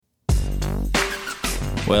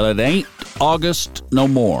Well, it ain't August no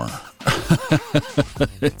more.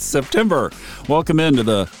 It's September. Welcome into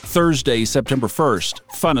the Thursday, September 1st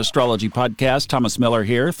Fun Astrology Podcast. Thomas Miller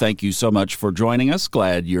here. Thank you so much for joining us.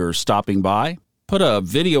 Glad you're stopping by. Put a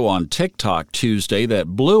video on TikTok Tuesday that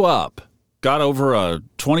blew up. Got over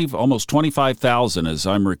almost 25,000 as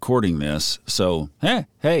I'm recording this. So,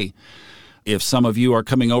 hey, if some of you are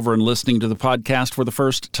coming over and listening to the podcast for the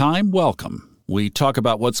first time, welcome. We talk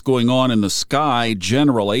about what's going on in the sky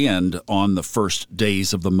generally, and on the first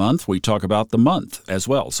days of the month, we talk about the month as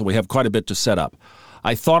well. So we have quite a bit to set up.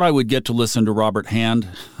 I thought I would get to listen to Robert Hand.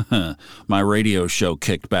 My radio show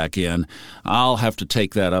kicked back in. I'll have to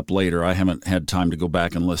take that up later. I haven't had time to go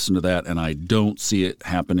back and listen to that, and I don't see it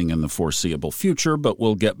happening in the foreseeable future, but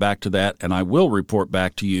we'll get back to that, and I will report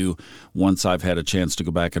back to you once I've had a chance to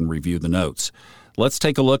go back and review the notes. Let's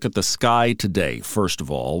take a look at the sky today. First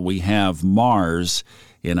of all, we have Mars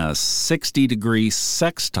in a 60-degree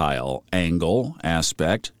sextile angle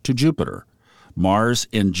aspect to Jupiter. Mars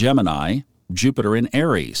in Gemini, Jupiter in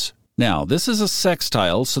Aries. Now, this is a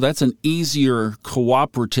sextile, so that's an easier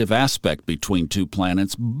cooperative aspect between two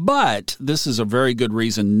planets, but this is a very good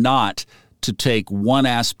reason not to take one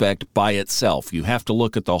aspect by itself. You have to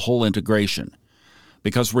look at the whole integration.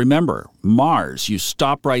 Because remember, Mars, you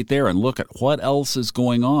stop right there and look at what else is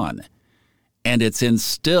going on. And it's in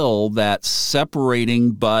still that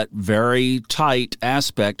separating but very tight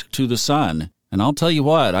aspect to the sun. And I'll tell you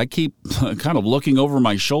what, I keep kind of looking over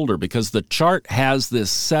my shoulder because the chart has this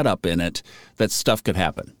setup in it that stuff could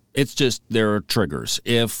happen. It's just there are triggers.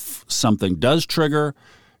 If something does trigger,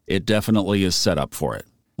 it definitely is set up for it.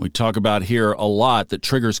 We talk about here a lot that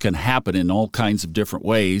triggers can happen in all kinds of different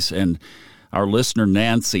ways, and our listener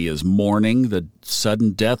Nancy is mourning the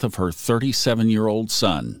sudden death of her 37-year-old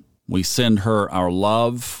son. We send her our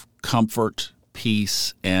love, comfort,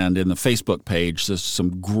 peace, and in the Facebook page, there's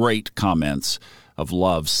some great comments of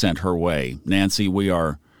love sent her way. Nancy, we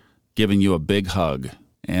are giving you a big hug.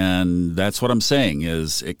 And that's what I'm saying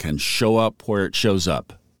is it can show up where it shows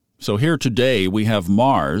up. So here today we have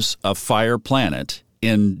Mars, a fire planet,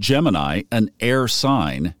 in Gemini, an air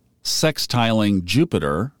sign, sextiling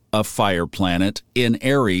Jupiter, a fire planet, in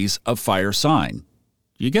Aries, a fire sign.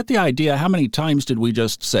 You get the idea? How many times did we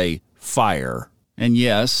just say fire? And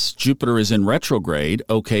yes, Jupiter is in retrograde.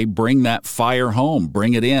 Okay, bring that fire home.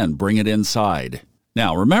 Bring it in. Bring it inside.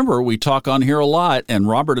 Now, remember, we talk on here a lot, and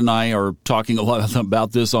Robert and I are talking a lot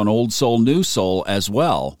about this on Old Soul, New Soul as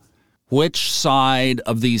well. Which side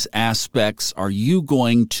of these aspects are you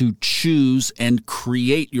going to choose and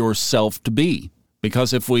create yourself to be?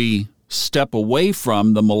 Because if we step away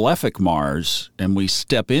from the malefic Mars and we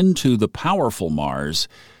step into the powerful Mars,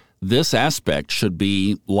 this aspect should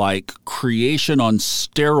be like creation on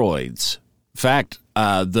steroids. In fact,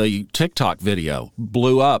 the TikTok video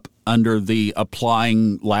blew up under the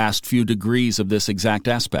applying last few degrees of this exact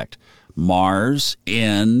aspect. Mars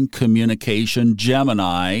in communication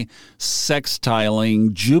Gemini,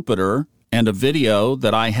 sextiling Jupiter, and a video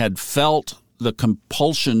that I had felt the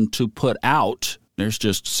compulsion to put out. There's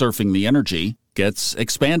just surfing the energy, gets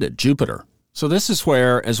expanded, Jupiter. So this is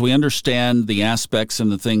where, as we understand the aspects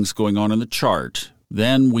and the things going on in the chart,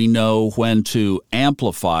 then we know when to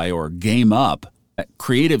amplify or game up that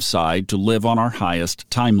creative side to live on our highest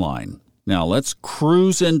timeline. Now let's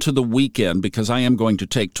cruise into the weekend because I am going to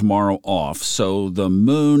take tomorrow off. So the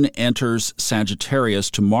moon enters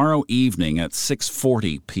Sagittarius tomorrow evening at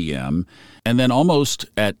 6:40 p.m., and then almost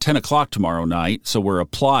at 10 o'clock tomorrow night, so we're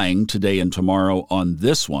applying today and tomorrow on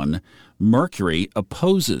this one, Mercury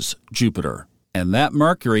opposes Jupiter. And that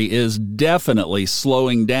Mercury is definitely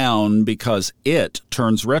slowing down because it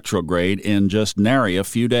turns retrograde in just nary a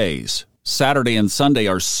few days. Saturday and Sunday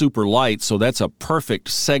are super light, so that's a perfect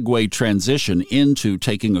segue transition into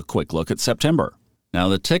taking a quick look at September. Now,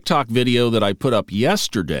 the TikTok video that I put up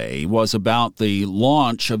yesterday was about the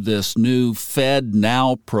launch of this new Fed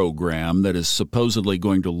Now program that is supposedly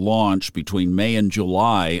going to launch between May and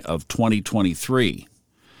July of 2023.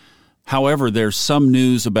 However, there's some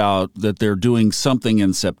news about that they're doing something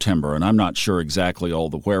in September, and I'm not sure exactly all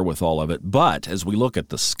the wherewithal of it. But as we look at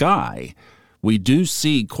the sky, we do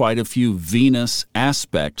see quite a few Venus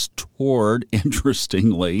aspects toward,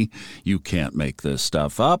 interestingly, you can't make this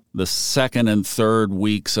stuff up, the second and third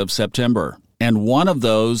weeks of September. And one of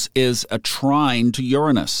those is a trine to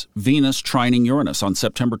Uranus, Venus trining Uranus on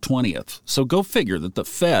September 20th. So go figure that the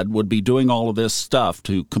Fed would be doing all of this stuff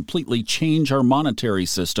to completely change our monetary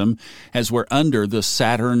system as we're under the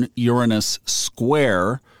Saturn-Uranus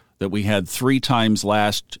square that we had 3 times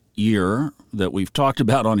last year that we've talked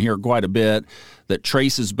about on here quite a bit that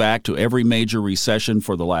traces back to every major recession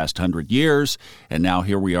for the last 100 years, and now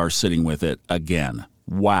here we are sitting with it again.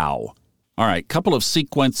 Wow. All right, couple of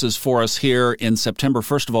sequences for us here in September.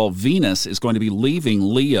 First of all, Venus is going to be leaving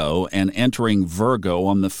Leo and entering Virgo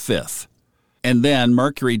on the 5th. And then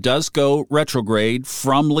Mercury does go retrograde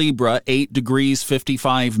from Libra, 8 degrees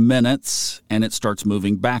 55 minutes, and it starts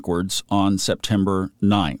moving backwards on September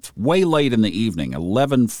 9th. Way late in the evening,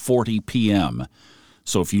 11:40 p.m.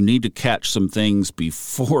 So if you need to catch some things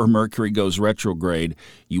before Mercury goes retrograde,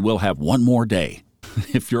 you will have one more day.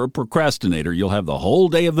 If you're a procrastinator, you'll have the whole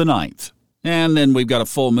day of the 9th. And then we've got a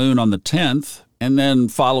full moon on the 10th. And then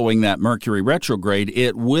following that Mercury retrograde,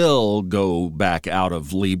 it will go back out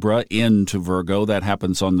of Libra into Virgo. That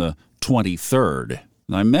happens on the 23rd.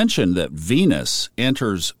 And I mentioned that Venus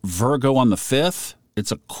enters Virgo on the 5th.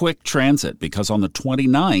 It's a quick transit because on the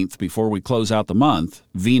 29th, before we close out the month,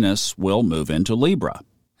 Venus will move into Libra.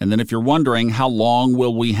 And then if you're wondering how long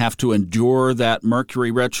will we have to endure that Mercury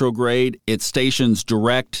retrograde, it stations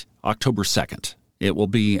direct October 2nd. It will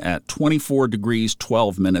be at 24 degrees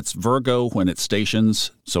 12 minutes Virgo when it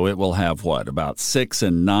stations, so it will have, about 6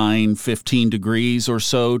 and 9, 15 degrees or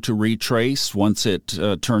so to retrace once it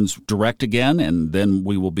turns direct again, and then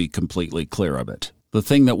we will be completely clear of it. The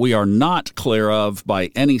thing that we are not clear of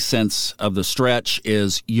by any sense of the stretch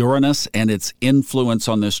is Uranus and its influence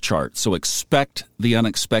on this chart. So expect the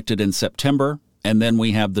unexpected in September, and then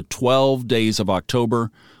we have the 12 days of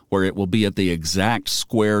October, where it will be at the exact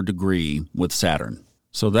square degree with Saturn.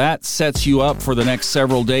 So that sets you up for the next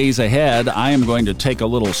several days ahead. I am going to take a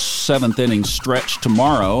little seventh inning stretch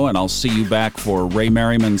tomorrow, and I'll see you back for Ray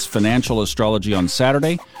Merriman's Financial Astrology on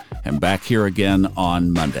Saturday, and back here again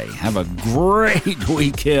on Monday. Have a great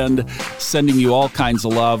weekend. Sending you all kinds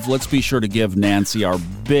of love. Let's be sure to give Nancy our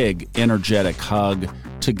big, energetic hug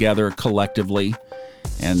together collectively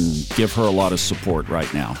and give her a lot of support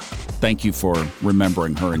right now. Thank you for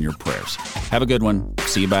remembering her in your prayers. Have a good one.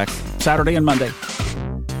 See you back Saturday and Monday.